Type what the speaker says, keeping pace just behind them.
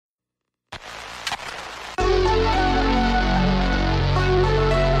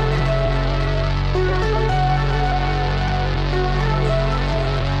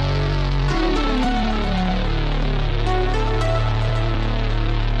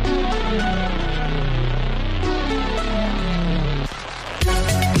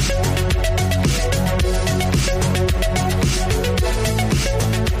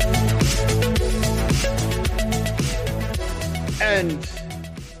And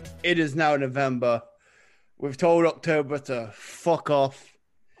it is now November. We've told October to fuck off.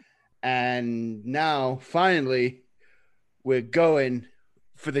 And now, finally, we're going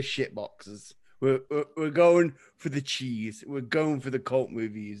for the shit boxes. We're going for the cheese. We're going for the cult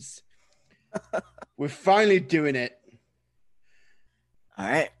movies. We're finally doing it. All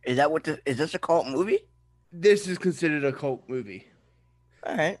right. Is this a cult movie? This is considered a cult movie.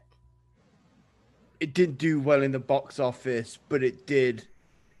 All right. It didn't do well in the box office, but it did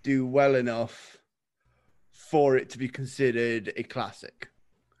do well enough for it to be considered a classic,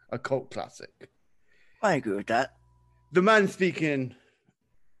 a cult classic. I agree with that. The man speaking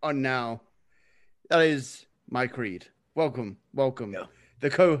on now, that is Mike Reed. Welcome. Yeah. The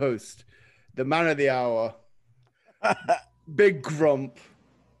co-host, the man of the hour, Big Grump.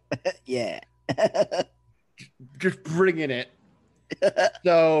 Yeah. Just bringing it.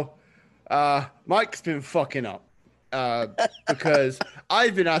 So, Mike's been fucking up because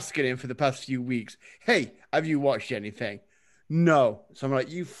I've been asking him for the past few weeks, hey, have you watched anything? No. So I'm like,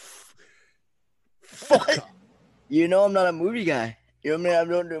 you fucker. You know I'm not a movie guy. You know what I mean?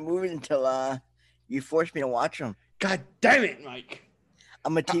 I don't do movies until you force me to watch them. God damn it, Mike.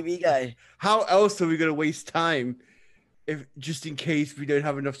 I'm a TV guy. How else are we going to waste time if just in case we don't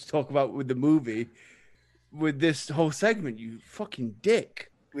have enough to talk about with the movie with this whole segment, you fucking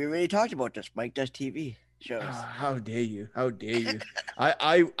dick. We already talked about this. Mike does TV shows. How dare you? How dare you?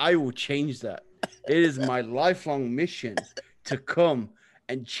 I will change that. It is my lifelong mission to come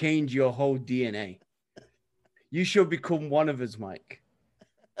and change your whole DNA. You should become one of us, Mike.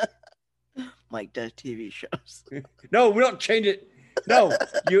 Mike does TV shows. No, we're not changing it. No,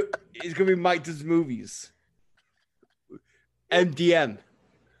 it's gonna be Mike does movies. MDM.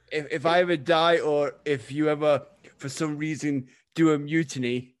 If I ever die or if you ever for some reason do a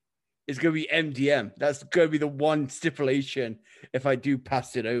mutiny, it's gonna be MDM. That's gonna be the one stipulation if I do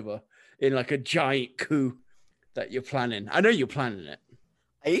pass it over in like a giant coup that you're planning. I know you're planning it.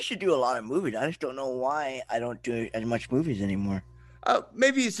 I used to do a lot of movies. I just don't know why I don't do as much movies anymore.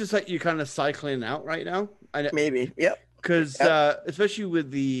 Maybe it's just like you're kind of cycling out right now. Maybe, yep. Because especially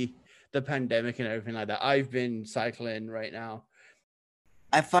with the pandemic and everything like that, I've been cycling right now.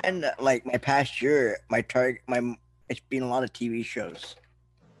 I find that like my past year, it's been a lot of TV shows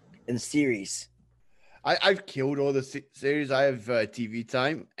and series. I've killed all the series. I have TV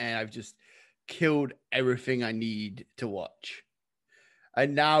time, and I've just killed everything I need to watch.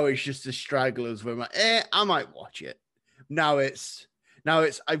 And now it's just the stragglers where I'm like, I might watch it. Now it's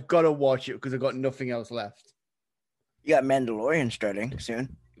I've got to watch it because I've got nothing else left. You got Mandalorian starting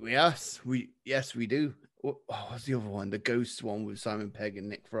soon. Yes, we do. Oh, what's the other one? The Ghost one with Simon Pegg and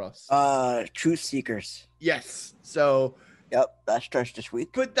Nick Frost. Truth Seekers. Yes. So. Yep, that starts this week.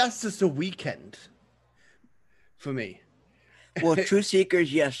 But that's just a weekend for me. Well, Truth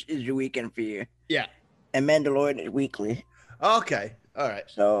Seekers, yes, is a weekend for you. Yeah. And Mandalorian is weekly. Okay. All right.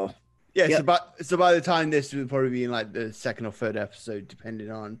 So. Yeah. Yep. So by the time this will probably be in like the second or third episode,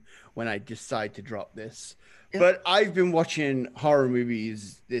 depending on when I decide to drop this. Yep. But I've been watching horror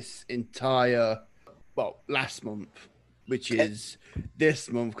movies this entire. Well, last month, which is this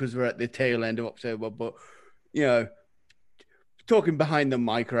month because we're at the tail end of October. But, you know, talking behind the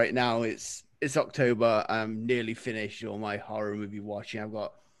mic right now, it's October. I'm nearly finished all my horror movie watching. I've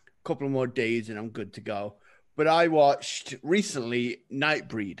got a couple of more days and I'm good to go. But I watched recently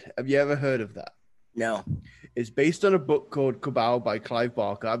Nightbreed. Have you ever heard of that? No. It's based on a book called Cabal by Clive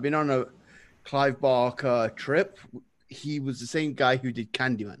Barker. I've been on a Clive Barker trip. He was the same guy who did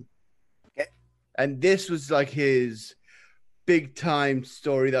Candyman. And this was like his big time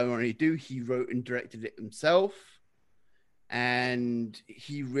story that I wanted to do. He wrote and directed it himself. And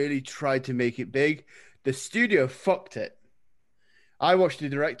he really tried to make it big. The studio fucked it. I watched the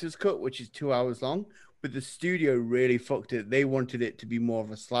director's cut, which is 2 hours long. But the studio really fucked it. They wanted it to be more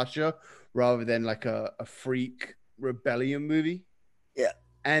of a slasher rather than like a freak rebellion movie. Yeah.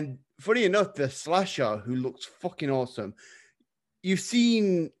 And funny enough, the slasher, who looks fucking awesome. You've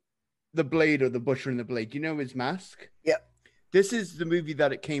seen The Blade or The Butcher and the Blade. Do you know his mask? Yep. This is the movie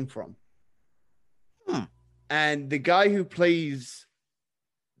that it came from. And the guy who plays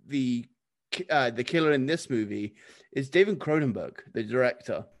the killer in this movie is David Cronenberg, the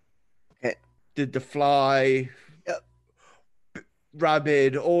director. Okay. Did The Fly, Yep.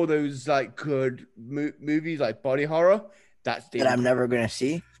 Rabid, all those like good movies like body horror. That's David. That I'm never gonna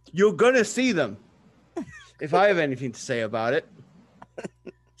see. You're gonna see them. If I have anything to say about it.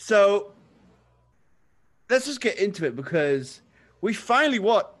 So let's just get into it because we finally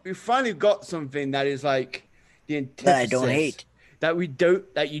got something that is like the That I don't antithesis hate.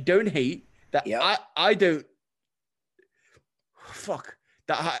 that you don't hate, that Yep. I don't fuck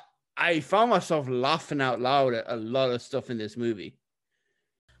that I found myself laughing out loud at a lot of stuff in this movie.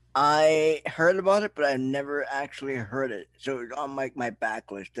 I heard about it, but I never actually heard it. So it was on my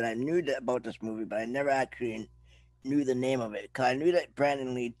backlist, and I knew about this movie, but I never actually knew the name of it. Because I knew that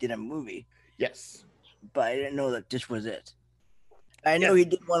Brandon Lee did a movie, Yes. but I didn't know that this was it. I know Yeah. he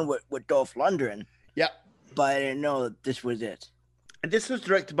did one with Dolph Lundgren, Yeah. but I didn't know that this was it. And this was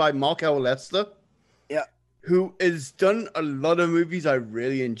directed by Mark L. Lester, Yeah. who has done a lot of movies I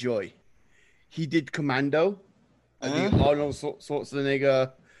really enjoy. He did Commando, the Arnold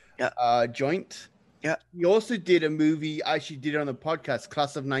Schwarzenegger Yeah. joint. Yeah. He also did a movie, I actually did it on the podcast,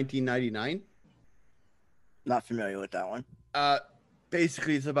 Class of 1999. Not familiar with that one.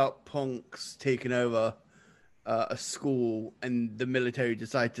 Basically, it's about punks taking over a school, and the military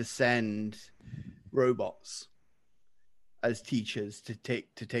decide to send robots as teachers to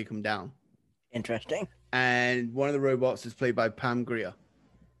take them down. Interesting. And one of the robots is played by Pam Grier.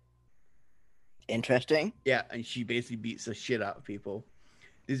 Interesting. Yeah, and she basically beats the shit out of people.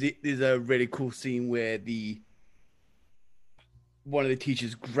 There's a really cool scene where one of the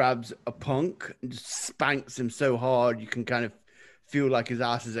teachers grabs a punk and just spanks him so hard you can kind of feel like his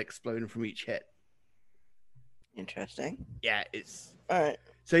ass is exploding from each hit. Interesting. Yeah, it's all right.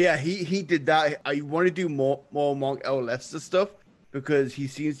 So yeah, he did that. I want to do more Mark L. Lester stuff because he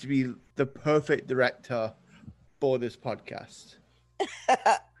seems to be the perfect director for this podcast.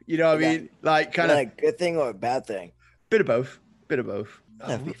 You know what I mean? Like kind of a good thing or a bad thing? Bit of both.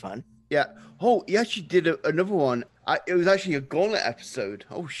 That'd be fun. Yeah. Oh, he actually did another one. It was actually a Gauntlet episode.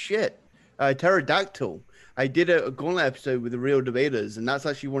 Oh shit. Pterodactyl. I did a Gauntlet episode with the Real Debaters, and that's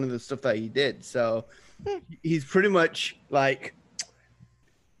actually one of the stuff that he did. So he's pretty much like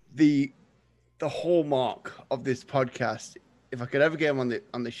the hallmark of this podcast. If I could ever get him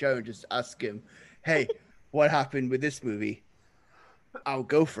on the show and just ask him, hey, what happened with this movie? I'll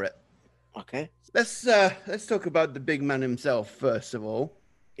go for it. Okay. Let's talk about the big man himself first of all.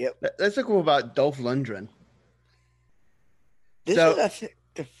 Yep. Let's talk about Dolph Lundgren. This is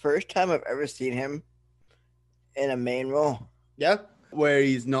the first time I've ever seen him in a main role. Yeah, where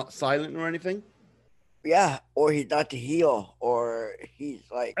he's not silent or anything. Yeah, or he's not the heel, or he's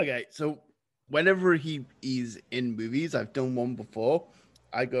like. Okay, so whenever he's in movies, I've done one before.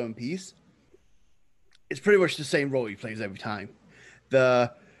 I Go in Peace. It's pretty much the same role he plays every time.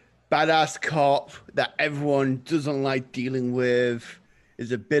 The badass cop that everyone doesn't like dealing with,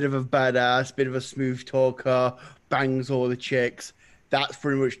 is a bit of a badass, bit of a smooth talker, bangs all the chicks. That's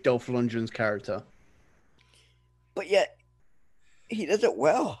pretty much Dolph Lundgren's character. But yet, he does it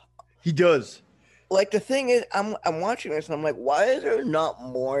well. He does. Like, the thing is, I'm watching this and I'm like, why is there not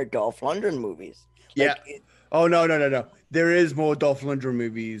more Dolph Lundgren movies? Yeah. Oh no. There is more Dolph Lundgren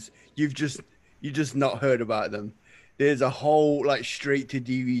movies. You just not heard about them. There's a whole like straight to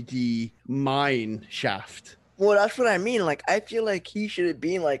DVD mine shaft. Well, that's what I mean. Like, I feel like he should have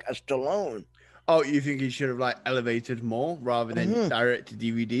been like a Stallone. Oh, you think he should have like elevated more rather than direct to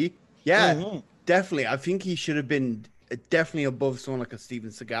DVD? Yeah, definitely. I think he should have been definitely above someone like a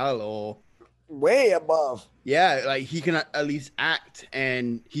Steven Seagal or way above. Yeah, like he can at least act,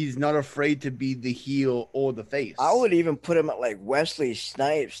 and he's not afraid to be the heel or the face. I would even put him at like Wesley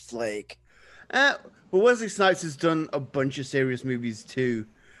Snipes. Like, but Wesley Snipes has done a bunch of serious movies too.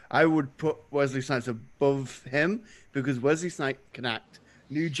 I would put Wesley Snipes above him because Wesley Snipes can act.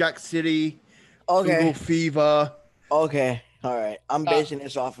 New Jack City, Google Fever. Okay, all right. I'm basing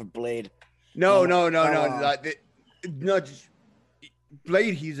this off of Blade. No. Like, just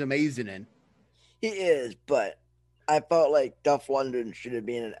Blade, he's amazing in. He is, but I felt like Dolph Lundgren should have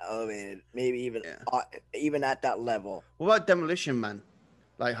been elevated, maybe even at that level. What about Demolition Man?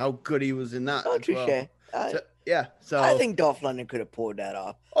 Like how good he was in that. Oh, touche. Well. So I think Dolph Lundgren could have pulled that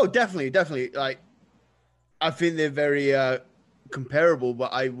off. Oh, definitely. Like, I think they're very comparable,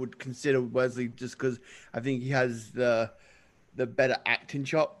 but I would consider Wesley just because I think he has the better acting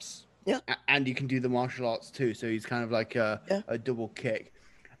chops. Yeah, and he can do the martial arts too. So he's kind of like a double kick.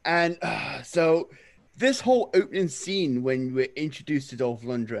 And so this whole opening scene when we're introduced to Dolph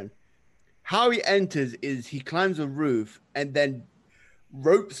Lundgren, how he enters is he climbs a roof and then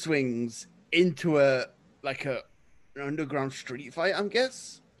rope swings into an underground street fight, I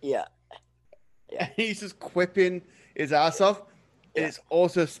guess. Yeah. And he's just quipping his ass off. And it's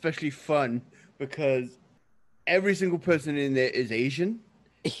also especially fun because every single person in there is Asian.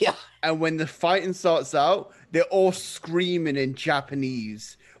 Yeah. And when the fighting starts out, they're all screaming in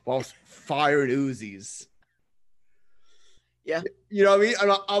Japanese whilst firing Uzis. Yeah. You know what I mean?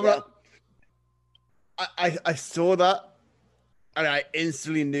 I'm Yeah. I saw that and I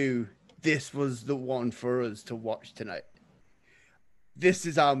instantly knew this was the one for us to watch tonight. This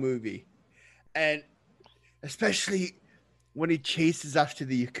is our movie. And especially when he chases after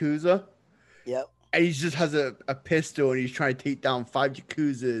the Yakuza. Yep. And he just has a pistol and he's trying to take down 5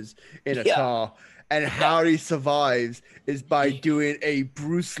 Yakuzas in a Yeah. car. And how he survives is by doing a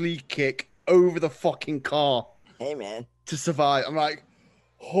Bruce Lee kick over the fucking car Hey, man. to survive. I'm like,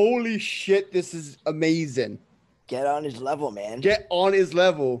 holy shit, this is amazing. Get on his level, man. Get on his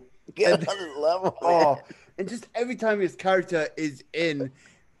level. Get And, on his level, man. and just every time his character is in.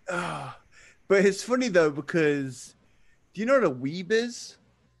 But it's funny, though, because do you know what a weeb is?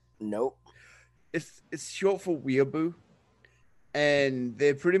 Nope. It's short for weeaboo. And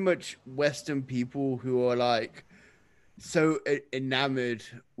they're pretty much Western people who are like so enamored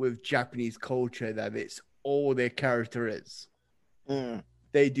with Japanese culture that it's all their character is. Mm.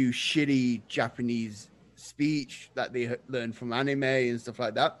 They do shitty Japanese speech that they learn from anime and stuff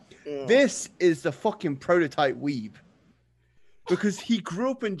like that. Mm. This is the fucking prototype weeb because he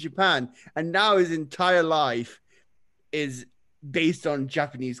grew up in Japan and now his entire life is based on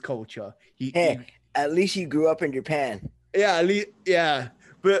Japanese culture. At least he grew up in Japan. Yeah, at least, yeah.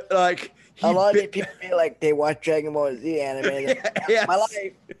 But like, a lot of people feel like they watch Dragon Ball Z anime. That's my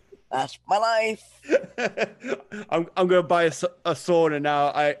life. That's my life. I'm gonna buy a sword, and now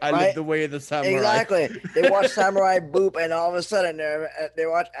I live the way of the samurai. Exactly. They watch Samurai Boop, and all of a sudden they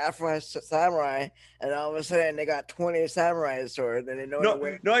watch Afro Samurai, and all of a sudden they got 20 samurai swords, and they know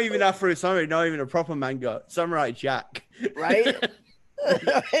not even Afro Samurai, not even a proper manga. Samurai Jack. Right.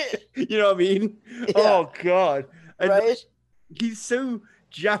 You know what I mean? Yeah. Oh God. Right. He's so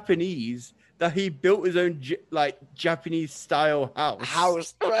Japanese that he built his own Japanese style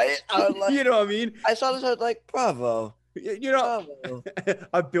house. Right? I was like, you know what I mean? I saw this. I was like, bravo. You know, bravo.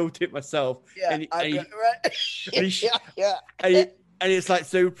 I built it myself. Yeah, and it's like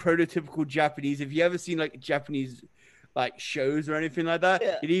so prototypical Japanese. If you ever seen like Japanese like shows or anything like that,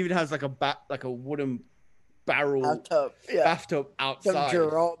 it even has like a wooden barrel bathtub outside. Some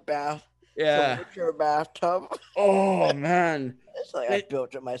Geralt bath. Yeah. Some bathtub. Oh man. It's like I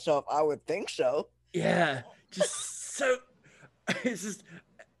built it myself. I would think so. Yeah. Just so it's just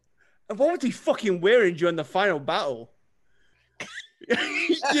what was he fucking wearing during the final battle?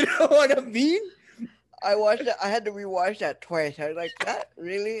 You know what I mean? I watched it. I had to rewatch that twice. I was like, that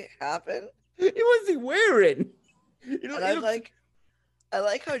really happened? What was he wearing? And I was like, I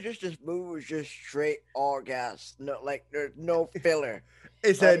like how just this movie was just straight all gas. No, like there's no filler.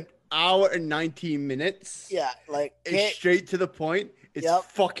 It's an hour and 19 minutes. Yeah, like it's straight to the point. It's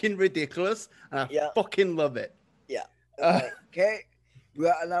fucking ridiculous, and I fucking love it. Yeah. Okay, we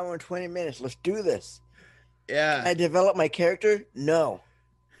got an hour and 20 minutes. Let's do this. Yeah. Can I develop my character? No.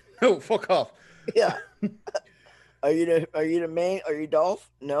 No, fuck off. Yeah. Are you the main? Are you Dolph?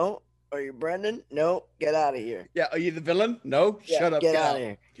 No. Are you Brendan? No. Get out of here. Yeah. Are you the villain? No. Yeah, Shut up. Get out of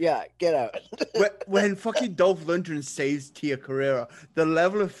here. Yeah. Get out. when fucking Dolph Lundgren saves Tia Carrera, the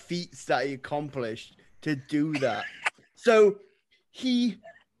level of feats that he accomplished to do that. So he's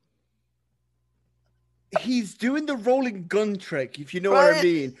doing the rolling gun trick, if you know what I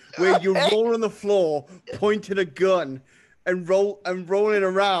mean, where you roll on the floor, pointing a gun, and rolling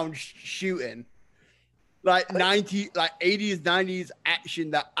around shooting. Like 80s, 90s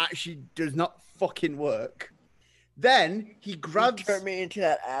action that actually does not fucking work. Then he grabs. Turn me into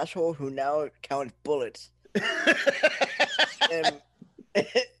that asshole who now counts bullets.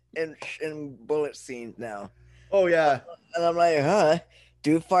 in bullet scenes now. Oh yeah. And I'm like, huh?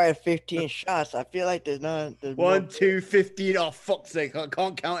 Dude fired 15 shots. I feel like there's 1, 2, 15. Oh fuck's sake! I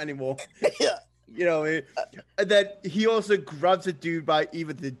can't count anymore. Yeah. You know what I mean? And then he also grabs a dude by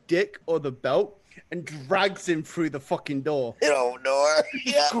either the dick or the belt and drags him through the fucking door. Door.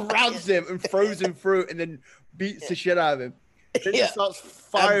 Yeah. Grabs him and throws him through and then beats the shit out of him. Then he starts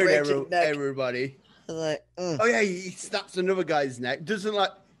firing everybody. Like, Oh yeah, he snaps another guy's neck. Doesn't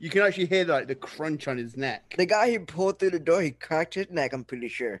like you can actually hear like the crunch on his neck. The guy he pulled through the door, he cracked his neck, I'm pretty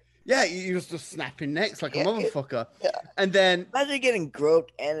sure. Yeah, he was just snapping necks like a motherfucker. Yeah. And then imagine getting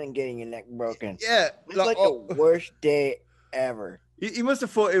groped and then getting your neck broken. Yeah. It's like the worst day ever. He must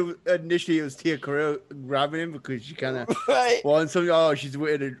have thought initially it was Tia Carrera grabbing him because she kind of right. wanted something. Oh, she's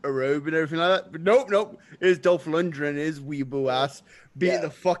wearing a robe and everything like that. But nope. It was Dolph Lundgren, his weeaboo ass, beating the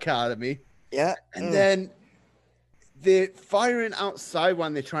fuck out of me. Yeah. And then they're firing outside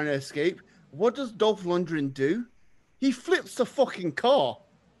when they're trying to escape. What does Dolph Lundgren do? He flips the fucking car.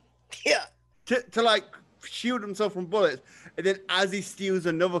 Yeah. To like shield himself from bullets. And then as he steals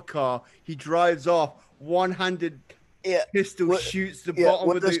another car, he drives off, one-handed pistol shoots the bottom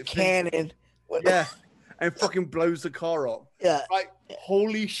with of this the cannon. Yeah. And fucking blows the car up. Yeah. Like,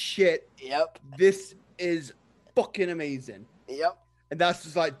 holy shit. Yep. This is fucking amazing. Yep. And that's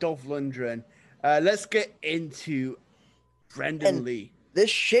just like Dolph Lundgren. Let's get into Brendan Lee. The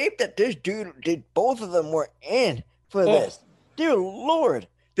shape that this dude did, both of them were in for this. Dear Lord.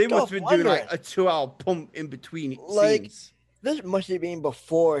 They must have been doing like a 2-hour pump in between scenes. This must have been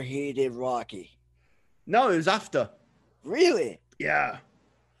before he did Rocky. No, it was after. Really? Yeah.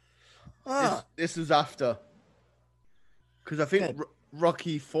 Huh. This was after. Because I think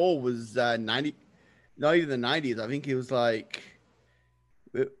Rocky 4 was 90, not even the 90s. I think it was like,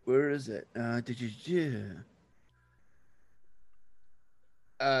 where is it?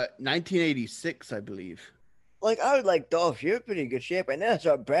 1986, I believe. Like, I was like, Dolph, you're in pretty good shape. And then I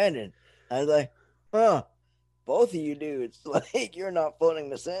saw Brandon. I was like, huh, both of you dudes, like, you're not phoning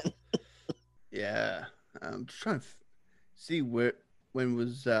this in. Yeah. I'm just trying to see when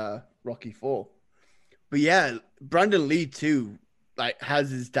was Rocky 4. But yeah, Brandon Lee too, like, has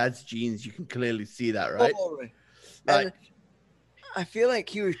his dad's genes. You can clearly see that, right? Totally. Like, and I feel like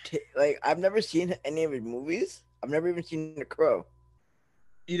he was, like, I've never seen any of his movies. I've never even seen The Crow.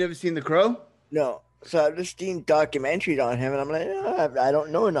 You never seen The Crow? No. So I've just seen documentaries on him, and I'm like, I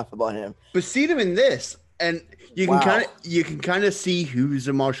don't know enough about him. But seen him in this, and you can kind of see who's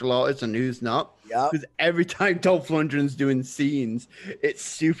a martial artist and who's not. Yeah. Because every time Dolph Lundgren's doing scenes, it's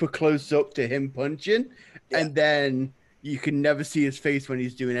super close up to him punching, and then you can never see his face when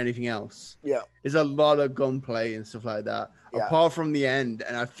he's doing anything else. Yeah. There's a lot of gunplay and stuff like that. Yeah. Apart from the end,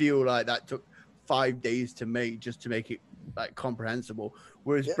 and I feel like that took 5 days to make just to make it like comprehensible.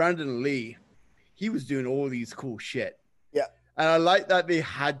 Whereas Brandon Lee, he was doing all these cool shit. Yeah. And I like that they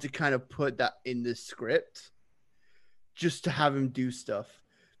had to kind of put that in the script just to have him do stuff,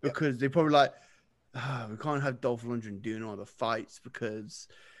 because they probably like, we can't have Dolph Lundgren doing all the fights because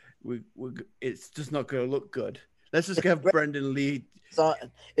it's just not going to look good. Let's just have Brendan Lee. Son.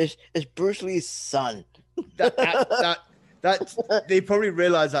 It's Bruce Lee's son. That they probably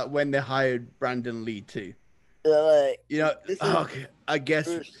realized that when they hired Brandon Lee too. Like, you know, okay, I guess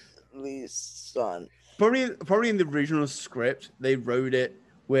Bruce Lee's son. Probably in the original script, they wrote it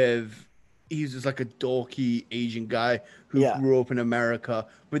with he's just like a dorky Asian guy who grew up in America.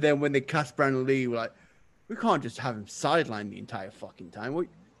 But then when they cast Brandon Lee, we're like, we can't just have him sideline the entire fucking time. What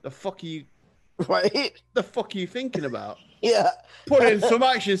the fuck are you? Right? The fuck are you thinking about? Yeah. Put in some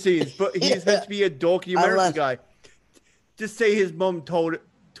action scenes, but he's meant to be a dorky American guy. Just say his mom taught him,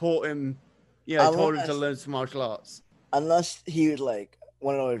 told him to learn some martial arts. Unless he was like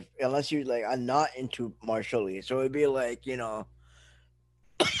one of those, unless he was like, I'm not into martial arts. So it'd be like,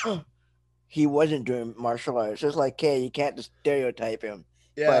 he wasn't doing martial arts. It's like, hey, you can't just stereotype him.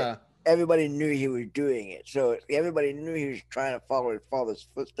 Yeah. But everybody knew he was doing it. So everybody knew he was trying to follow his father's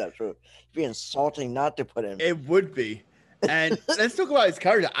footsteps. So it'd be insulting not to put him. It would be. And let's talk about his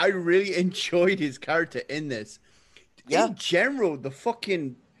character. I really enjoyed his character in this. Yeah. In general, the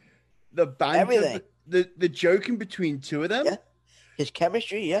banter, everything. The joking between two of them. Yeah. His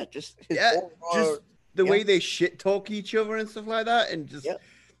chemistry, just the way they shit talk each other and stuff like that. And just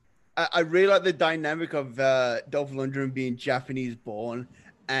I really like the dynamic of Dolph Lundgren being Japanese born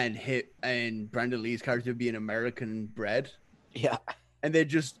and Brandon Lee's character being American bred. Yeah. And they're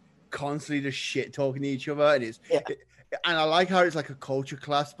just constantly just shit talking to each other. And and I like how it's like a culture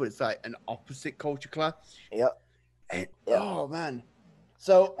clash, but it's like an opposite culture clash. Yep. And, oh man.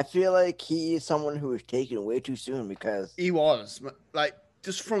 So I feel like he is someone who was taken way too soon because he was like,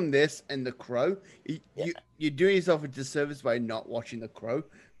 just from this and The Crow, you're doing yourself a disservice by not watching The Crow,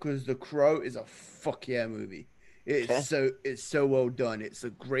 because The Crow is a fuck yeah movie. It's so well done. It's a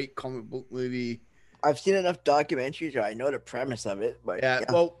great comic book movie. I've seen enough documentaries, or I know the premise of it. But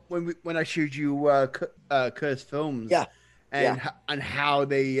well, when I showed you Cursed Films, and how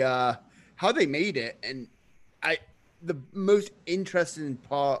they made it, and the most interesting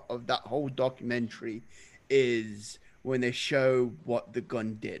part of that whole documentary is when they show what the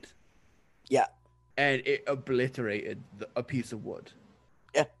gun did. Yeah. And it obliterated a piece of wood.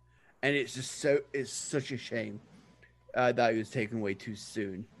 Yeah. And it's such a shame that it was taken away too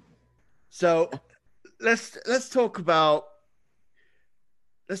soon. So let's talk about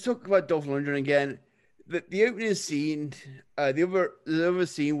Dolph Lundgren again. The opening scene, the other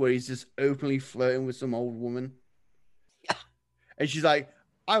scene where he's just openly flirting with some old woman. Yeah. And she's like,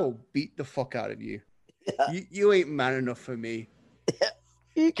 I will beat the fuck out of you. Yeah. You ain't man enough for me. Yeah.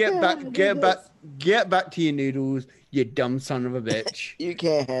 You can't get back to your noodles, you dumb son of a bitch. You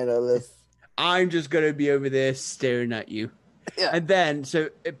can't handle this. I'm just gonna be over there staring at you. Yeah. And then, so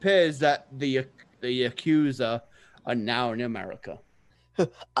it appears that the Yakuza are now in America.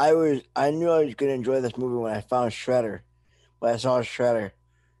 I knew I was gonna enjoy this movie when I found Shredder. When I saw Shredder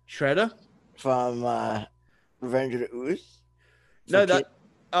Shredder from Revenge of the Ooze. No,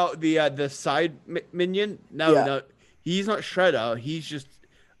 the side minion. No, he's not Shredder. He's just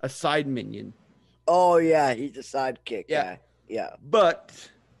a side minion. Oh yeah, he's a sidekick. Yeah. But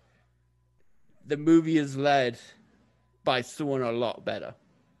the movie is led by someone a lot better.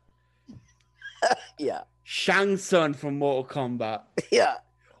 Yeah. Shang Tsung from Mortal Kombat. Yeah.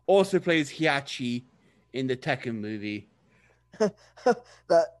 Also plays Hiachi in the Tekken movie.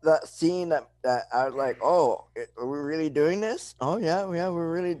 that scene that I was like, oh, are we really doing this? Oh yeah,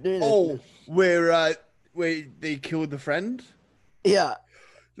 we're really doing this. Oh, where they killed the friend? Yeah.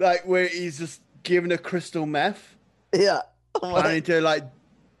 Like where he's just given a crystal meth. Yeah. Planning to like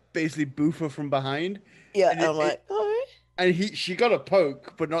basically boof her from behind. Yeah, I'm like, all right. And she got a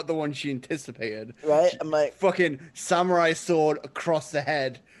poke, but not the one she anticipated. Right? I'm like, fucking samurai sword across the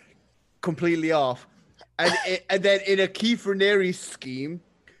head, completely off. And then in a Keith Raniere scheme,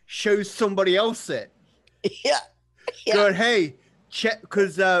 shows somebody else it. Yeah. Going, hey, check,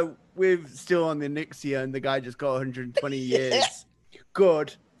 because we're still on the Nixia and the guy just got 120 years.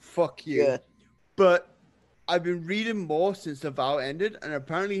 Good. Fuck you. Good. But I've been reading more since the vow ended, and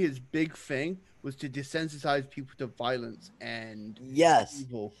apparently his big thing was to desensitize people to violence and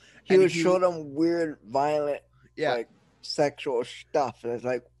evil. He would show them weird, violent, like sexual stuff. And it's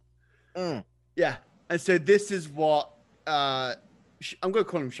like, Yeah. And so this is what I'm going to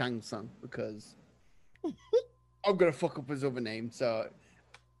call him Shang Tsung because I'm going to fuck up his other name. So,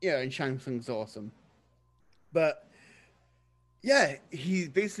 yeah, and Shang Tsung's awesome. But, yeah, he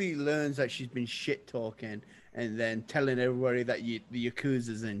basically learns that she's been shit talking and then telling everybody that the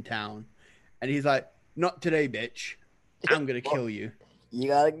Yakuza's in town. And he's like, not today, bitch. I'm going to kill you. You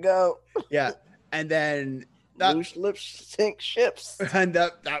got to go. Yeah. And then... loose lips sink ships. And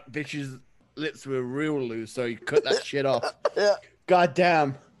that bitch's lips were real loose, so he cut that shit off. Yeah. God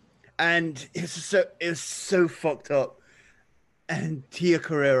damn. And it's so fucked up. And Tia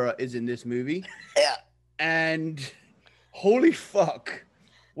Carrera is in this movie. Yeah. And holy fuck.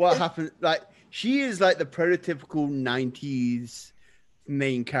 What happened? Like, she is like the prototypical 90s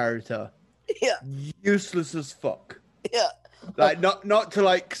main character. Yeah. Useless as fuck. Yeah. Like not to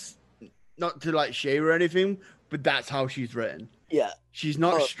like shame or anything, but that's how she's written. Yeah. She's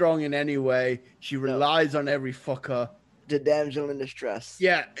not strong in any way. She relies on every fucker. The damsel in distress.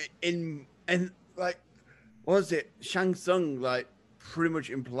 Yeah, and like, what was it? Shang Tsung like pretty much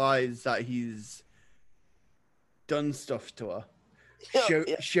implies that he's done stuff to her.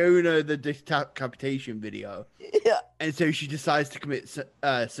 Shown her the decapitation video. Yeah. And so she decides to commit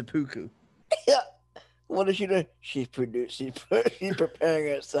seppuku. Yeah. What is she doing? She's preparing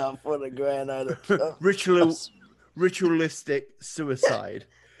herself for the grand idol. Ritualistic suicide.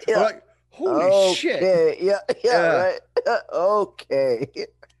 Yeah. Like, holy shit. Yeah, right. Okay.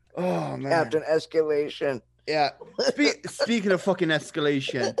 Oh, man. Captain Escalation. Yeah. Speaking of fucking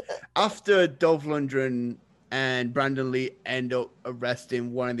escalation, after Dolph Lundgren and Brandon Lee end up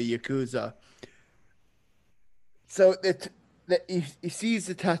arresting one of the Yakuza, so he sees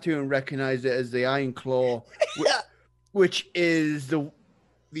the tattoo and recognizes it as the Iron Claw, which is the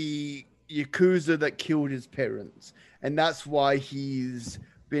Yakuza that killed his parents. And that's why he's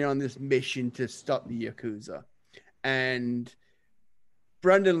been on this mission to stop the Yakuza. And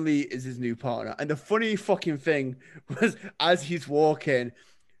Brandon Lee is his new partner. And the funny fucking thing was, as he's walking,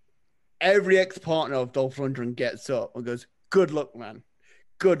 every ex-partner of Dolph Lundgren gets up and goes, good luck, man.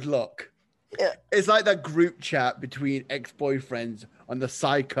 Good luck. Yeah. It's like that group chat between ex-boyfriends on the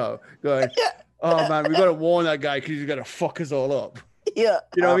Psycho going, oh, man, we got to warn that guy because he's going to fuck us all up. Yeah.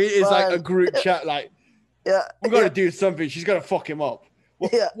 You know what I mean? It's like a group chat, like, we're going to do something. She's going to fuck him up.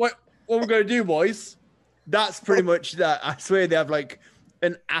 What we're going to do, boys? That's pretty much that. I swear they have like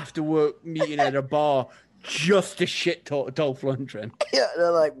an after-work meeting at a bar just to shit talk Dolph Lundgren. Yeah,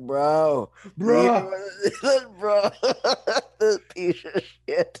 they're like, bro. This piece of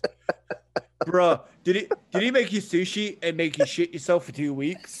shit. Bro, did he make you sushi and make you shit yourself for 2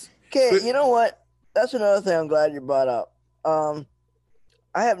 weeks? Okay, you know what? That's another thing I'm glad you brought up.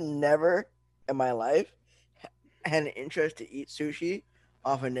 I have never in my life had an interest to eat sushi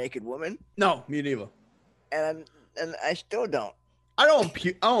off a naked woman. No, me neither. And I still don't. I don't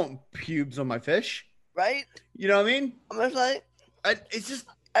pubes on my fish. Right? You know what I mean? I'm just like, it's just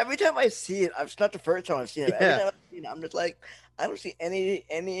every time I see it, it's not the first time I've seen it. Yeah. Every time I see scene. I'm just like, I don't see any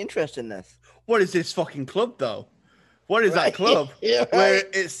interest in this. What is this fucking club though? What is that club Yeah, where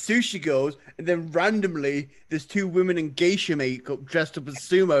it's sushi girls and then randomly there's two women in geisha makeup dressed up as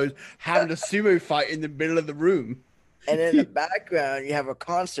sumos having a sumo fight in the middle of the room? And in the background, you have a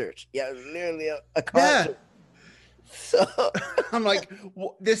concert. Yeah, literally a Yeah. concert. So I'm like,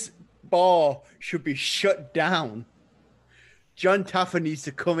 this bar should be shut down. John Taffer needs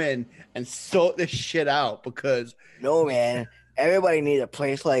to come in and sort this shit out because no, man, everybody needs a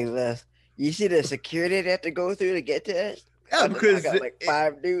place like this. You see the security they have to go through to get to it? yeah, because I got like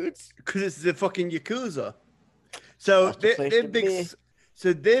 5 dudes. Because it's the fucking Yakuza. So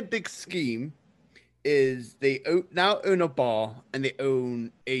their big scheme is they now own a bar and they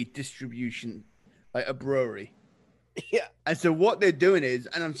own a distribution, like a brewery. Yeah. And so what they're doing is,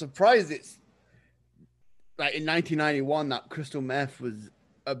 and I'm surprised it's like in 1991 that crystal meth was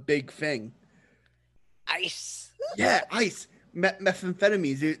a big thing. Ice. Yeah, ice.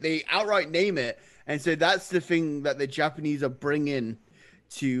 Methamphetamines. They outright name it. And so that's the thing that the Japanese are bringing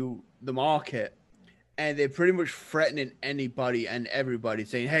to the market. And they're pretty much threatening anybody and everybody,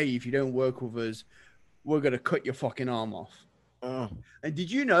 saying, hey, if you don't work with us, we're going to cut your fucking arm off. And did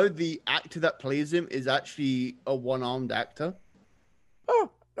you know the actor that plays him is actually a one-armed actor?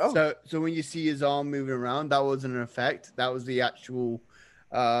 Oh. So when you see his arm moving around, that wasn't an effect. That was the actual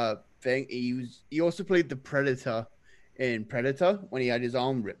thing. He also played the Predator in Predator when he had his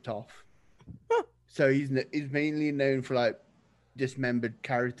arm ripped off. So he's mainly known for like dismembered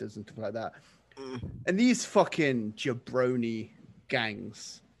characters and stuff like that. And these fucking jabroni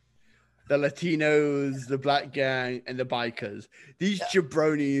gangs, the Latinos, the black gang, and the bikers, these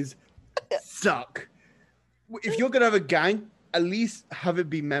jabronis suck. If you're gonna have a gang, at least have it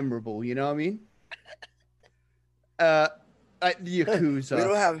be memorable. You know what I mean? Like the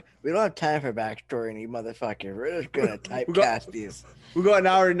Yakuza. We don't have time for backstory, any motherfucker. We're just gonna typecast these. We got an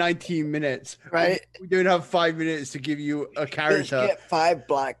hour and 19 minutes. Right? We don't have 5 minutes to give you a character. Let's get 5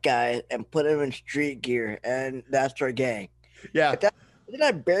 black guys and put them in street gear, and that's our gang. Yeah. Didn't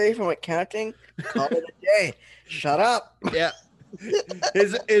I Barry from accounting? Call it a day. Shut up. Yeah.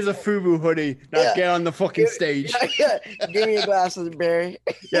 Here's a FUBU hoodie. Now get on the fucking stage. Yeah. Give me your glasses, Barry.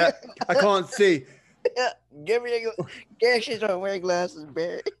 Yeah. I can't see. Yeah. Give me your glasses. Don't wear glasses,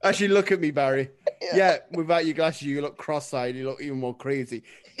 Barry. Actually, look at me, Barry. Yeah. Without your glasses, you look cross-eyed. You look even more crazy.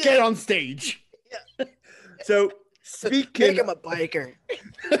 Get on stage. Yeah. So, speaking... Make him a biker.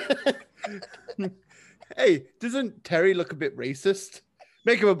 Hey, doesn't Terry look a bit racist?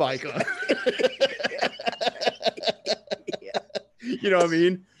 Make him a biker. You know what I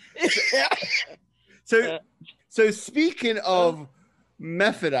mean? So speaking of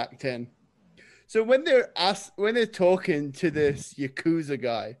method acting, so when they're talking to this Yakuza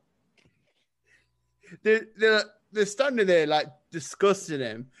guy, they're standing there like discussing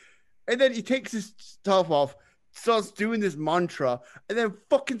him, and then he takes his stuff off, starts doing this mantra, and then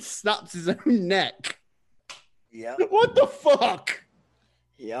fucking snaps his own neck. Yeah. What the fuck?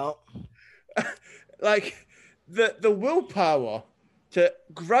 Yep. Like the willpower to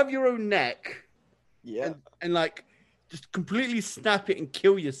grab your own neck, and like just completely snap it and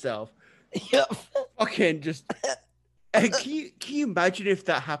kill yourself. Yep. Fucking just. Can you imagine if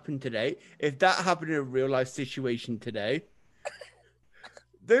that happened today? If that happened in a real life situation today?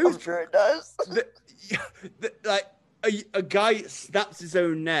 I'm sure it does. Like a guy snaps his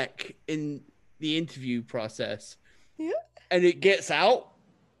own neck in the interview process, and it gets out.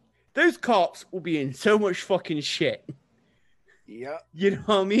 Those cops will be in so much fucking shit. Yeah. You know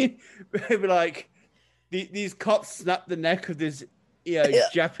what I mean? They'll be like, these cops snapped the neck of this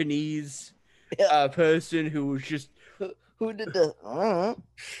Japanese person who was just... Who did this? I don't know.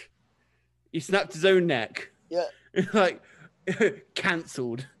 He snapped his own neck. Yeah. Like,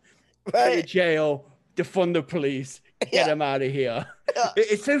 cancelled. Right. Go to jail, defund the police, get him out of here. Yeah.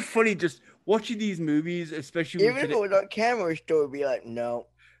 It's so funny just watching these movies, especially... Even if it was on camera, we still would be like, no.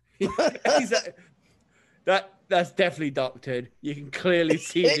 That's definitely doctored. You can clearly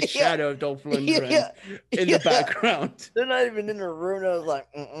see the shadow of Dolph Lundgren in the background. They're not even in the room. I was like,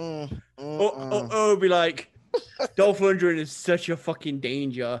 Or be like, Dolph Lundgren is such a fucking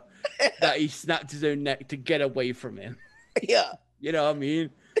danger that he snapped his own neck to get away from him. Yeah. You know what I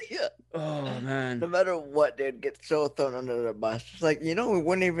mean? Yeah. Oh, man. No matter what, they'd get so thrown under the bus. It's like, we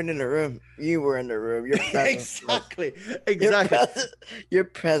weren't even in the room. You were in the room. Your presence, Exactly. Your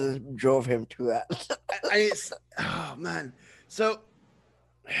presence drove him to that. And it's, oh, man. So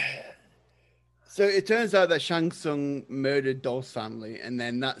it turns out that Shang Tsung murdered Dolph's family, and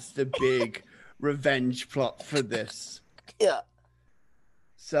then that's the big revenge plot for this. Yeah.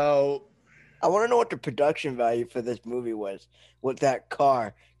 So I want to know what the production value for this movie was with that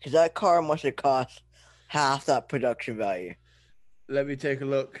car, because that car must have cost half that production value. Let me take a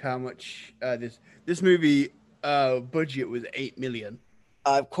look how much this movie budget was 8 million.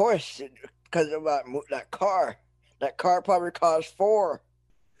 Of course, because of that car. That car probably cost 4.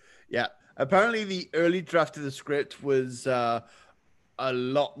 Yeah. Apparently, the early draft of the script was a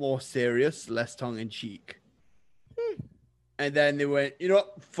lot more serious, less tongue in cheek. And then they went, you know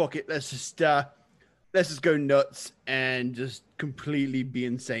what? Fuck it. Let's just go nuts and just completely be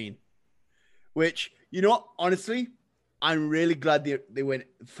insane. Which, you know what? Honestly, I'm really glad they went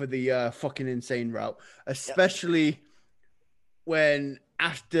for the fucking insane route, especially when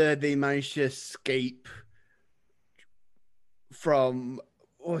after they managed to escape from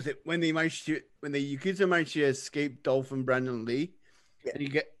what was it when the Yakuza managed to escape Dolph and Brandon Lee, and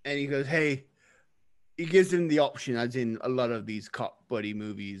he goes, hey, he gives him the option, as in a lot of these cop buddy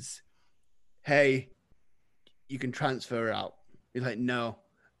movies, hey, you can transfer out. He's like, no,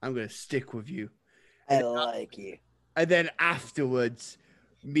 I'm gonna stick with you. I like you. And then afterwards,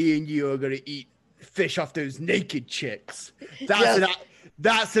 me and you are gonna eat fish off those naked chicks.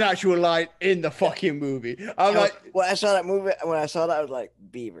 That's an actual line in the fucking movie. I'm like, when I saw that movie, I was like,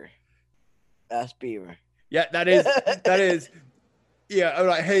 Beaver. That's Beaver. Yeah, that is. Yeah, I'm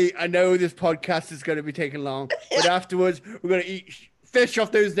like, hey, I know this podcast is going to be taking long, but afterwards we're going to eat fish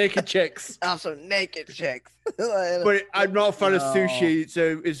off those naked chicks. Also, naked chicks. But I'm not a fan of sushi,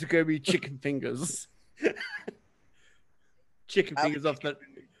 so it's going to be chicken fingers. Chicken fingers off that.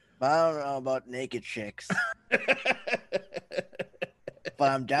 I don't know about naked chicks.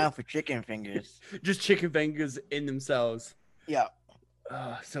 But I'm down for chicken fingers. Just chicken fingers in themselves. Yeah.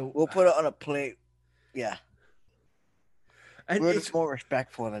 So we'll put it on a plate. Yeah. And we're just more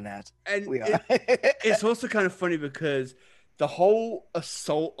respectful than that. And we are. It's also kind of funny because the whole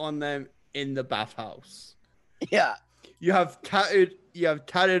assault on them in the bathhouse. Yeah. You have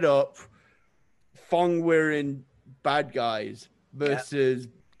tatted up, thong wearing bad guys versus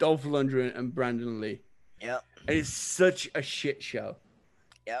Dolph Lundgren and Brandon Lee. Yep. And it's such a shit show.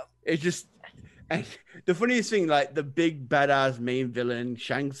 Yep. It's just, and the funniest thing, like the big badass main villain,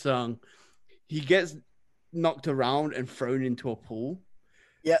 Shang Tsung, he gets knocked around and thrown into a pool.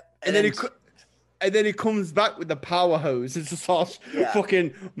 Yep. And then he comes back with the power hose and just starts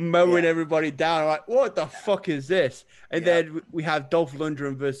fucking mowing everybody down. I'm like, what the fuck is this? And then we have Dolph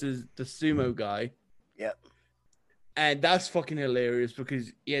Lundgren versus the sumo guy. Yep. And that's fucking hilarious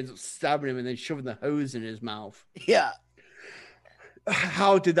because he ends up stabbing him and then shoving the hose in his mouth. Yeah.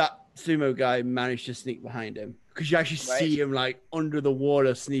 How did that sumo guy manage to sneak behind him? Because you actually see him like under the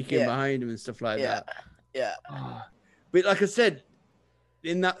water sneaking behind him and stuff like that. Yeah. But like I said,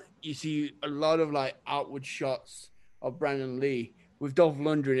 in that you see a lot of like outward shots of Brandon Lee. With Dolph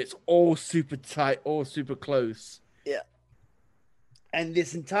Lundgren, it's all super tight, all super close. Yeah. And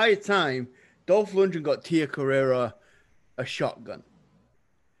this entire time, Dolph Lundgren got Tia Carrera a shotgun.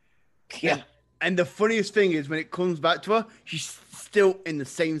 Yeah. And the funniest thing is when it comes back to her, she's still in the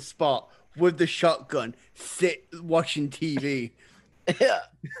same spot with the shotgun, watching TV. Yeah.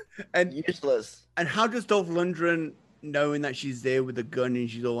 And useless. And how does Dolph Lundgren, knowing that she's there with a gun and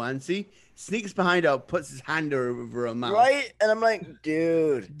she's all antsy, sneaks behind her, puts his hand over her mouth? Right? And I'm like,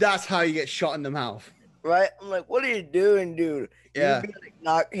 dude. That's how you get shot in the mouth. Right? I'm like, what are you doing, dude? Yeah. You'd be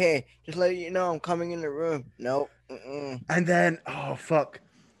like, hey, just let you know I'm coming in the room. Nope. Mm-mm. And then, oh, fuck.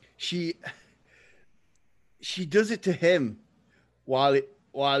 She does it to him while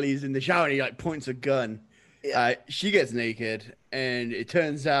he's in the shower and he like points a gun. Yeah. She gets naked and it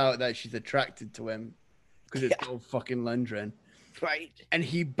turns out that she's attracted to him because it's all fucking Lundgren. Right. And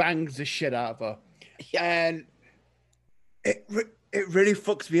he bangs the shit out of her. Yeah. And it really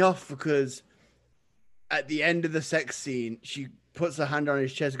fucks me off because at the end of the sex scene, she puts her hand on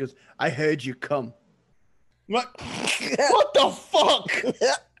his chest and goes, I heard you come. I'm like, what the fuck?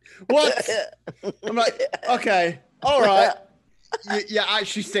 What? I'm like, okay, all right. You're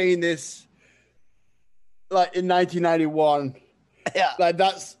actually saying this like in 1991. Yeah. Like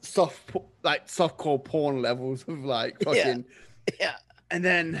that's softcore porn levels of like fucking. Yeah. And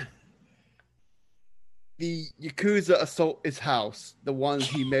then the Yakuza assault his house, the ones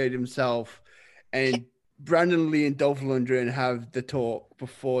he made himself, and Brandon Lee and Dolph Lundgren have the talk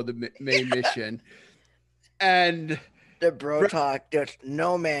before the main mission. And the bro talk that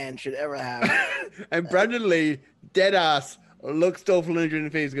no man should ever have. And Brandon Lee, dead ass, looks Dolph Lundgren in the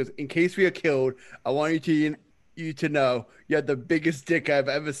face and goes, in case we are killed, I want you to know you had the biggest dick I've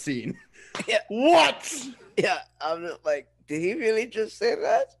ever seen. Yeah. What? Yeah. I'm just like, did he really just say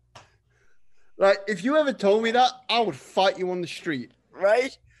that? Like, if you ever told me that, I would fight you on the street.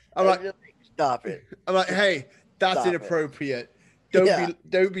 Right? I'm like, Stop it. I'm like, hey, that's Stop it. inappropriate. Yeah.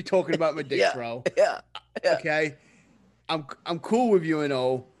 Don't be talking about my dick, Yeah. bro. Yeah. Yeah. Okay, I'm cool with you and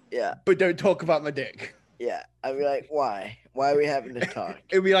all, Yeah. but don't talk about my dick. Yeah. I'd be like, why? Why are we having this talk?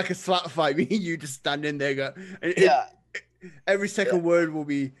 It'd be like a slap fight. Me and you just standing there, go. And Yeah. every second word will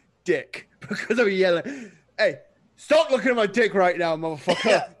be dick because I'll be yelling, "Hey, stop looking at my dick right now, motherfucker!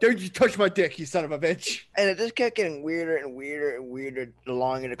 Yeah. Don't you touch my dick, you son of a bitch!" And it just kept getting weirder and weirder and weirder the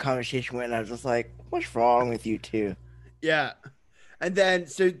longer the conversation went. And I was just like, what's wrong with you two? Yeah, and then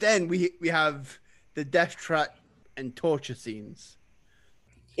we have the death trap and torture scenes.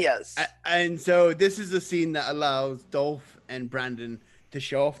 Yes. And so this is the scene that allows Dolph and Brandon to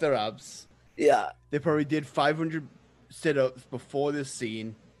show off their abs. Yeah. They probably did 500 sit-ups before this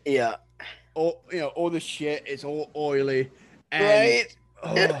scene. Yeah. All the shit. It's all oily. And, Right.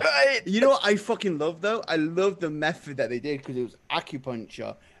 Oh, Right. you know what I fucking love though? I love the method that they did because it was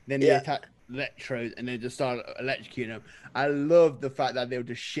acupuncture. Then they attacked electrodes and they just started electrocuting them. I love the fact that they were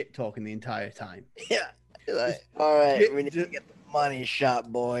just shit talking the entire time. Yeah. Like, all right, we need to get the money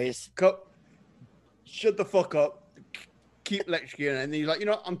shot, boys. Shut the fuck up. Keep electrocuting. And then he's like, you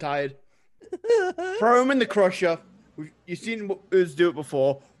know what? I'm tired. Throw him in the crusher. You've seen us do it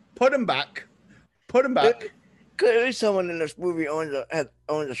before. Put him back. Put him back. Clearly, someone in this movie owns a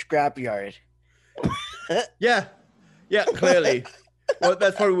scrapyard. Yeah, clearly. Well,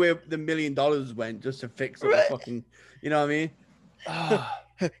 that's probably where the $1 million went, just to fix up the fucking. You know what I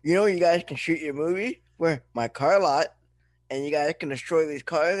mean? You know, you guys can shoot your movie where my car lot, and you guys can destroy these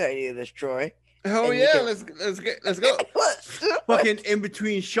cars that you destroy. Oh yeah, let's go. Fucking in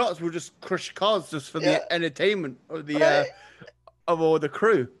between shots, we'll just crush cars just for the entertainment of the of all the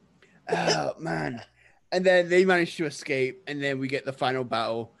crew. Oh man. And then they manage to escape, and then we get the final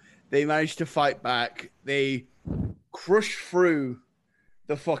battle. They manage to fight back. They crush through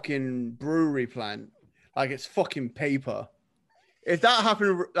the fucking brewery plant like it's fucking paper. If that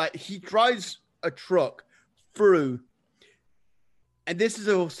happened, like he drives a truck through, and this is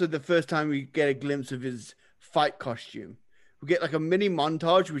also the first time we get a glimpse of his fight costume. We get like a mini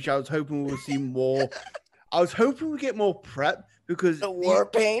montage, which I was hoping we'll see more. I was hoping we get more prep because the war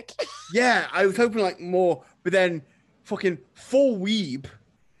paint. Yeah, I was hoping like more, but then fucking full weeb.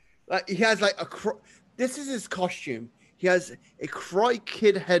 Like he has like this is his costume. He has a Karate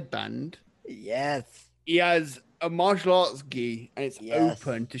Kid headband. Yes. He has a martial arts gi, and it's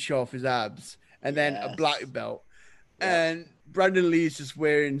open to show off his abs, and then a black belt. And Brandon Lee's just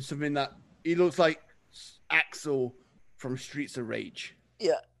wearing something that he looks like Axel from Streets of Rage.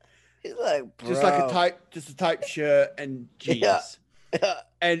 Yeah. He's like, bro. Just a type shirt and jeans. Yeah.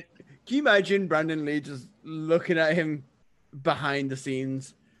 And can you imagine Brandon Lee just looking at him behind the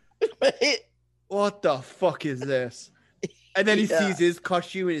scenes? What the fuck is this? And then he sees his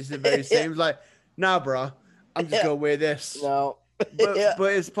costume and it's the very same. He's like, nah, bro, I'm just gonna wear this. No.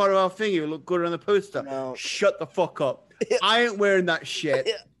 But it's part of our thing. You look good on the poster. No. Shut the fuck up. I ain't wearing that shit.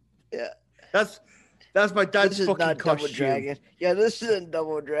 Yeah. That's my dad's this is fucking not costume. Double Dragon. Yeah, this isn't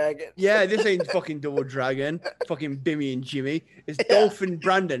Double Dragon. Yeah, this ain't fucking Double Dragon. Fucking Bimmy and Jimmy. It's Dolphin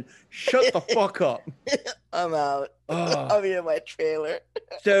Brandon. Shut the fuck up. I'm out. I'm in my trailer.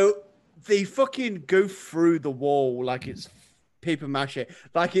 So they fucking go through the wall like it's paper mache,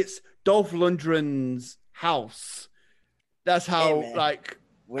 like it's Dolph Lundgren's house. That's how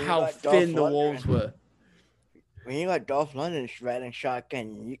how thin the walls were. When you got Dolph Lundgren riding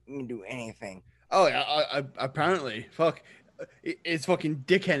shotgun, you can do anything. Oh yeah, I apparently fuck. It's fucking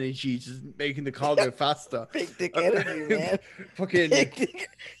dick energy just making the car go faster. Big dick energy, man. Fucking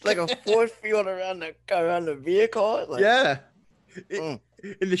it's like a force field around the vehicle. Like,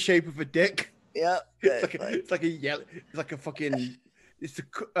 in the shape of a dick. Yeah, it's like a yellow. It's like a fucking. It's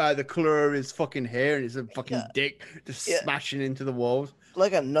the color of his fucking hair, and it's a fucking dick just smashing into the walls.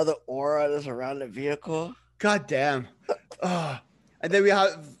 Like another aura that's around the vehicle. God damn. And then we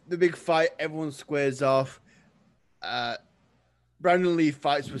have the big fight. Everyone squares off. Brandon Lee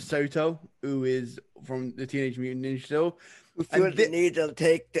fights with Soto, who is from the Teenage Mutant Ninja Turtles. We feel the need to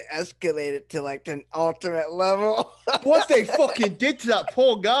escalate it to like an alternate level. What they fucking did to that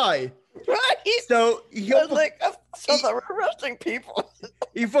poor guy. Right. So I was like, so they're arresting people.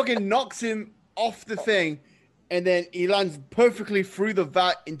 He fucking knocks him off the thing, and then he lands perfectly through the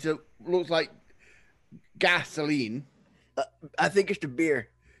vat into looks like gasoline. I think it's the beer.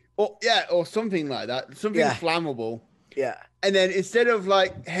 Or something like that. Something flammable. Yeah. And then instead of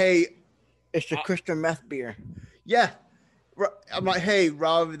like, hey, it's the crystal meth beer. Yeah. I'm like, hey,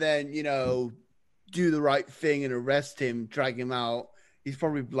 rather than, do the right thing and arrest him, drag him out, he's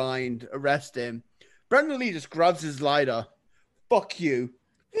probably blind, arrest him. Brandon Lee just grabs his lighter. Fuck you.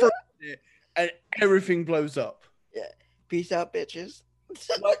 and everything blows up. Yeah. Peace out, bitches.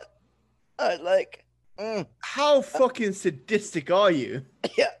 Like, like, how fucking sadistic are you?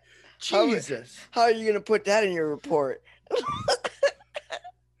 yeah. Jesus. How are you gonna put that in your report?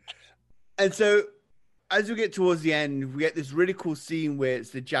 And so, as we get towards the end, we get this really cool scene where it's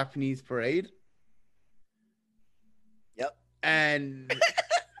the Japanese parade. Yep. And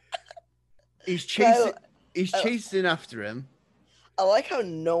he's chasing after him. I like how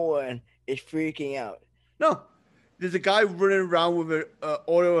no one is freaking out. No, there's a guy running around with an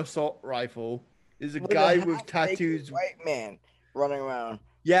auto assault rifle. There's a guy with tattoos. White man running around.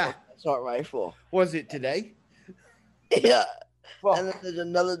 Yeah. With an assault rifle. Was it today? Yeah. Fuck. And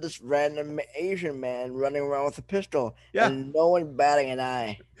then there's this random Asian man running around with a pistol. Yeah. And no one batting an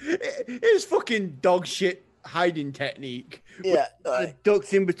eye. It's fucking dog shit hiding technique. Yeah.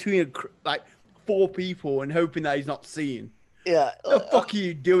 Ducks in between like 4 people and hoping that he's not seen. Yeah. What the fuck are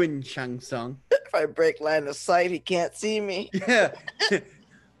you doing, Shang Tsung? If I break line of sight, he can't see me. Yeah.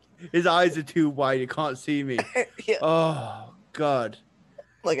 His eyes are too wide. He can't see me. Yeah. Oh, God.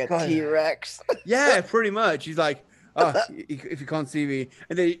 Like a T-Rex. Yeah, pretty much. He's like, oh, if you can't see me.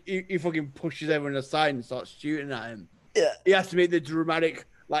 And then he fucking pushes everyone aside and starts shooting at him. Yeah. He has to make the dramatic,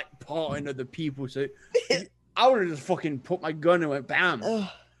 like, parting of the people. So I would have just fucking put my gun and went, bam.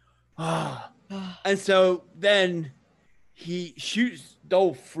 And so then he shoots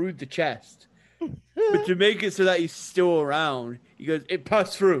Dolph through the chest. But to make it so that he's still around, he goes, it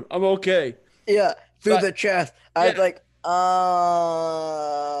passed through. I'm okay. Yeah, through the chest. I was like,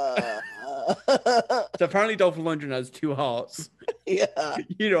 So apparently Dolph Lundgren has 2 hearts. Yeah.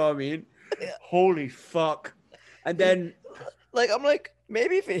 You know what I mean? Yeah. Holy fuck. And then... I'm like,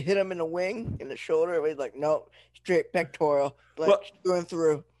 maybe if it hit him in the wing, in the shoulder, he's like, no, straight pectoral. Like, through and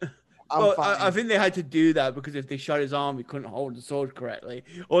through. I think they had to do that because if they shot his arm, he couldn't hold the sword correctly.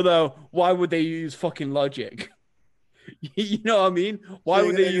 Although, why would they use fucking logic? You know what I mean? Why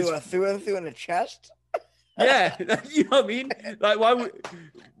would they use a through and through in the chest? Yeah, you know what I mean? Like, why would,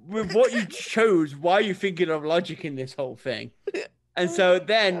 with what you chose, why are you thinking of logic in this whole thing? And so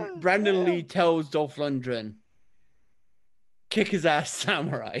then Brandon Lee tells Dolph Lundgren, kick his ass,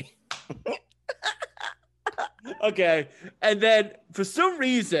 samurai. Okay, and then for some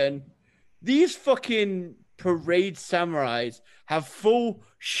reason, these fucking parade samurais have full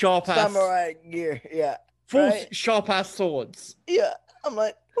sharp-ass... Samurai gear, yeah. Full sharp-ass swords. Yeah, I'm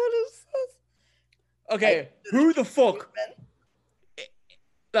like, what is this? Okay, who the fuck?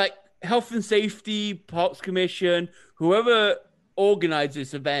 Like, Health and Safety, Parks Commission, whoever organized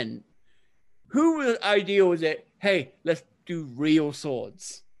this event, whose idea was it, hey, let's do real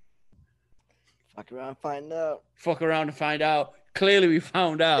swords? Fuck around and find out. Fuck around and find out. Clearly we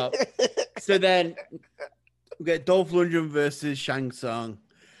found out. So then we get Dolph Lundgren versus Shang Tsung.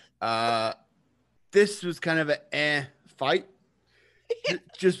 This was kind of an fight.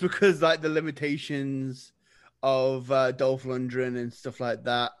 Just because like the limitations of Dolph Lundgren and stuff like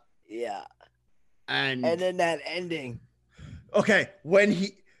that. Yeah. And then that ending. Okay, when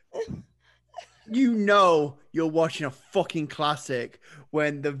you're watching a fucking classic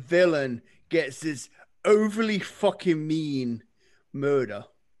when the villain gets this overly fucking mean murder.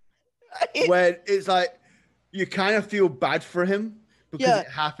 Where it's like you kind of feel bad for him because it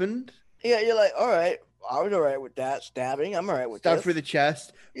happened. Yeah, you're like, all right, I was all right with that stabbing. I'm all right with that. Stab through the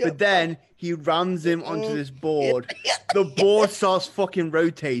chest. Yep. But then he rams him onto this board. The board starts fucking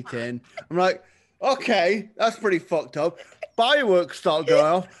rotating. I'm like, okay, that's pretty fucked up. Fireworks start going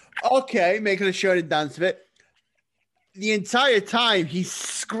off. Okay, making a show and dance of it. The entire time he's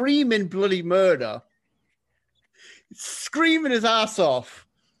screaming bloody murder. Screaming his ass off.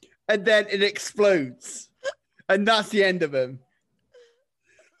 And then it explodes. And that's the end of him.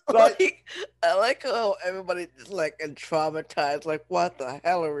 Like, I like how everybody is like and traumatized. Like, what the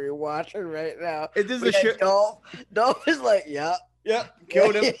hell are we watching right now? It is a shit. Dolph is like, yeah,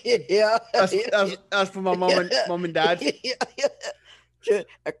 killed him. Yeah, that's for my mom and dad.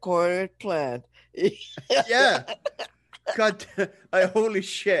 According to plan. Yeah. God, like holy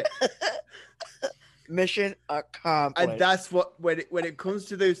shit. Mission accomplished. And that's what when it comes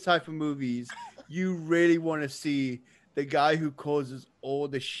to those type of movies, you really want to see the guy who causes all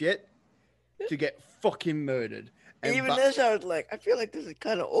the shit to get fucking murdered. And even this, I was like, I feel like this is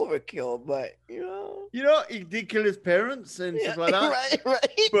kind of overkill, but you know, he did kill his parents and stuff like that.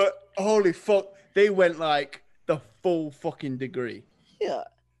 Right. But holy fuck, they went like the full fucking degree. Yeah.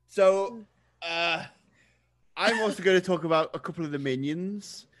 So, I'm also going to talk about a couple of the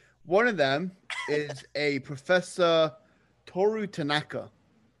minions. One of them is a Professor Toru Tanaka.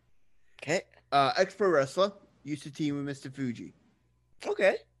 Okay. Ex-pro wrestler. Used to team with Mr. Fuji.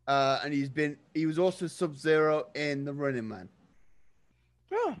 Okay. And he was also Sub-Zero in The Running Man.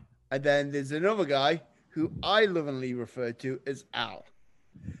 Oh. And then there's another guy who I lovingly refer to as Al.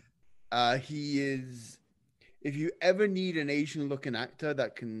 He is, if you ever need an Asian looking actor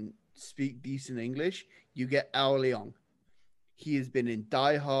that can speak decent English, you get Al Leong. He has been in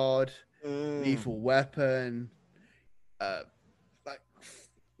Die Hard, Lethal Weapon, like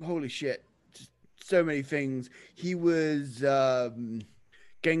holy shit, just so many things. He was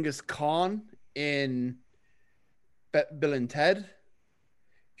Genghis Khan in Bill and Ted.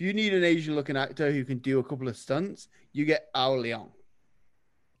 If you need an Asian looking actor who can do a couple of stunts, you get Ao Leong.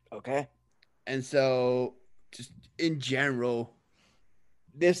 Okay. And so, just in general,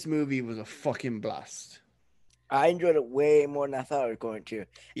 this movie was a fucking blast. I enjoyed it way more than I thought I was going to.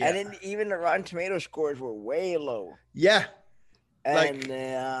 Yeah. And then even the Rotten Tomato scores were way low. Yeah. And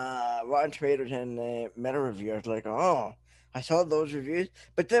Rotten Tomatoes and Meta reviewers like, oh, I saw those reviews.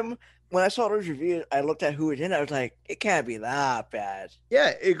 But then when I saw those reviews, I looked at who was in it. I was like, it can't be that bad.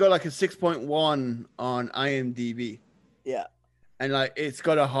 Yeah, it got like a 6.1 on IMDb. Yeah. And like it's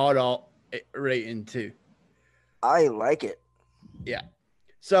got a hard R rating too. I like it. Yeah.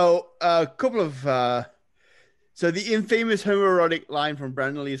 So a couple of so the infamous homoerotic line from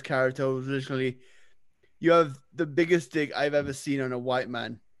Brandon Lee's character was originally, "You have the biggest dick I've ever seen on a white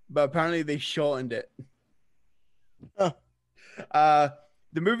man," but apparently they shortened it. Huh.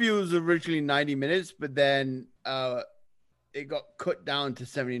 The movie was originally 90 minutes, but then it got cut down to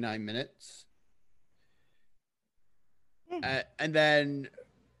 79 minutes. And then,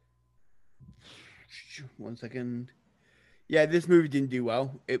 one second. Yeah, this movie didn't do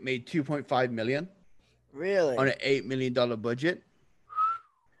well. It made $2.5 million. Really? On an $8 million budget.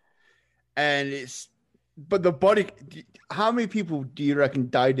 And but the body, how many people do you reckon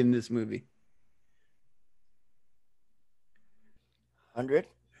died in this movie? 100?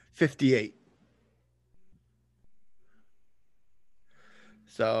 58.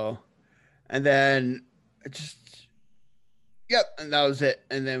 So, and then yep, and that was it.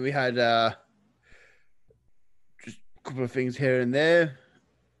 And then we had just a couple of things here and there.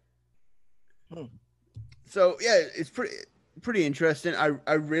 So yeah, it's pretty interesting.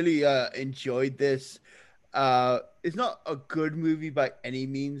 I really enjoyed this. It's not a good movie by any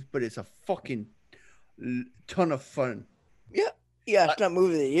means, but it's a fucking ton of fun. Yeah, it's not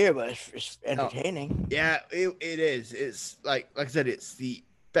movie of the year, but it's entertaining. Yeah, it is. It's like I said, it's the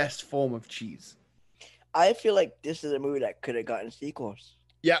best form of cheese. I feel like this is a movie that could have gotten sequels.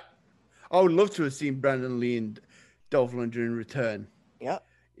 Yeah, I would love to have seen Brandon Lee and Dolph Lundgren return. Yeah,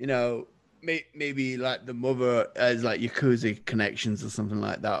 you know, maybe like the mother as like Yakuza connections or something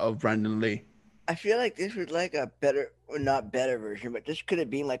like that of Brandon Lee. I feel like this was like a better, or not better version, but this could have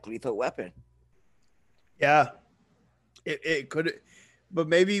been like Lethal Weapon. Yeah, it could, but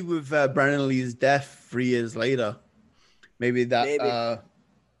maybe with Brandon Lee's death 3 years later, maybe that.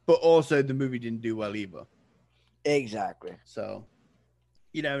 But also the movie didn't do well either. Exactly. So,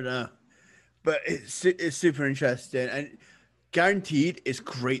 you don't know, but it's super interesting and guaranteed it's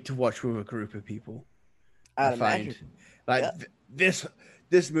great to watch with a group of people. I find like this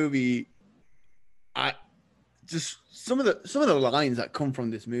movie. I just some of the lines that come from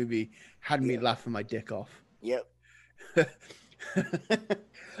this movie had me laughing my dick off. Yep.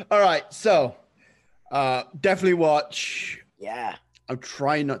 All right, so definitely watch. Yeah. I'm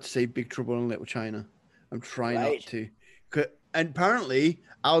trying not to say Big Trouble in Little China. I'm trying not to. And apparently,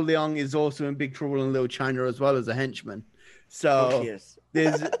 Ao Leong is also in Big Trouble in Little China as well as a henchman. So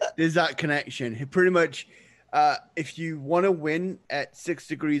there's that connection. He pretty much, if you want to win at 6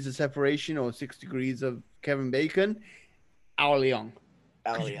 degrees of separation or 6 degrees of Kevin Bacon, Ao Leong.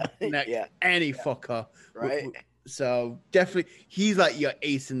 Any fucker. Right. So definitely, he's like your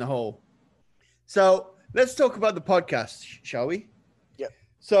ace in the hole. So let's talk about the podcast, shall we? Yep.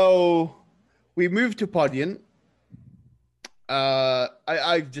 So we moved to Podium.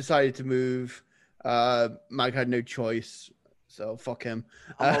 I've decided to move. Mike had no choice, so fuck him.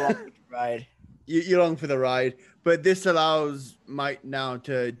 I'm along for the ride. You're along for the ride, but this allows Mike now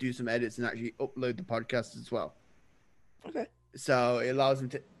to do some edits and actually upload the podcast as well. Okay. So it allows him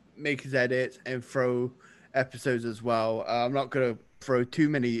to make his edits and throw episodes as well. I'm not gonna throw too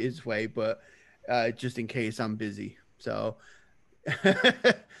many his way, but just in case I'm busy. So,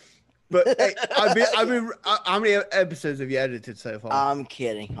 but hey, I've been. How many episodes have you edited so far? I'm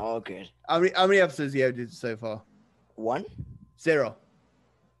kidding. All good. How many episodes have you edited so far? 1. 0.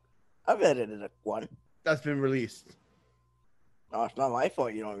 I've edited 1. That's been released. No, it's not my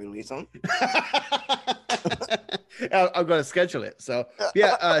fault you don't release them. I've got to schedule it. So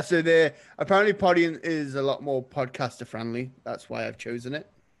yeah, so apparently Podium is a lot more podcaster friendly. That's why I've chosen it.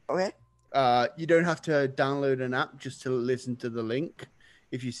 Okay. You don't have to download an app just to listen to the link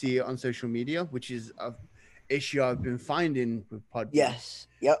if you see it on social media, which is a issue I've been finding with Podbean. Yes.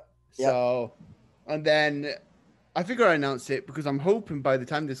 Yep. So, and then I figure I announce it because I'm hoping by the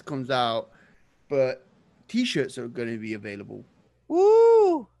time this comes out, but t-shirts are going to be available.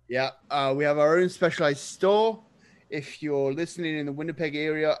 Woo! Yeah. We have our own specialized store. If you're listening in the Winnipeg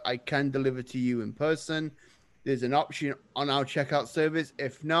area, I can deliver to you in person. There's an option on our checkout service.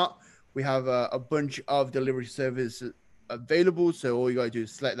 If not, we have a bunch of delivery services available. So all you got to do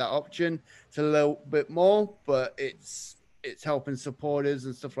is select that option. It's a little bit more, but it's helping supporters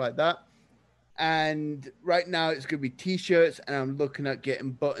and stuff like that. And right now it's going to be t-shirts, and I'm looking at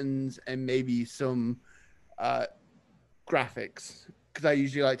getting buttons and maybe some graphics, because I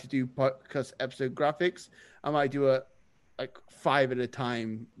usually like to do podcast episode graphics. I might do a like 5 at a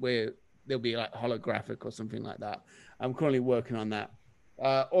time where they'll be like holographic or something like that. I'm currently working on that.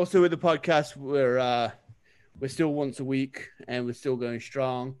 Also with the podcast, we're still once a week and we're still going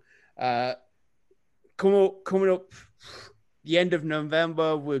strong. Coming up the end of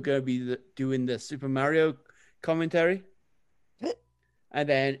November, we're going to be doing the Super Mario commentary. And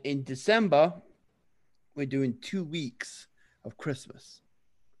then in December, we're doing 2 weeks of Christmas.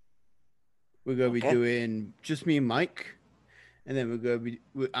 We're going to be doing just me and Mike. And then we're going to be,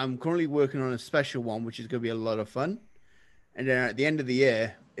 I'm currently working on a special one, which is going to be a lot of fun. And then at the end of the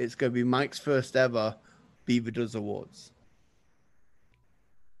year, it's going to be Mike's first ever Beaver Does Awards.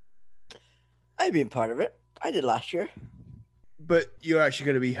 I've been part of it. I did last year. But you're actually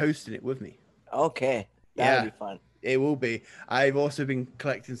going to be hosting it with me. Okay. That'll be fun. It will be. I've also been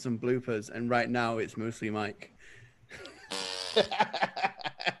collecting some bloopers, and right now it's mostly Mike. Of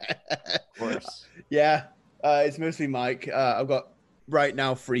course. Yeah, it's mostly Mike. I've got right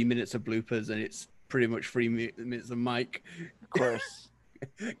now 3 minutes of bloopers, and it's pretty much 3 minutes of Mike. Of course.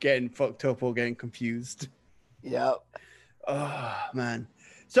 Getting fucked up or getting confused. Yep. Oh, man.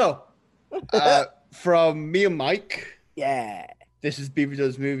 So, from me and Mike. Yeah. This is Beaver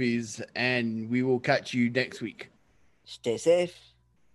Does Movies, and we will catch you next week. Stay safe.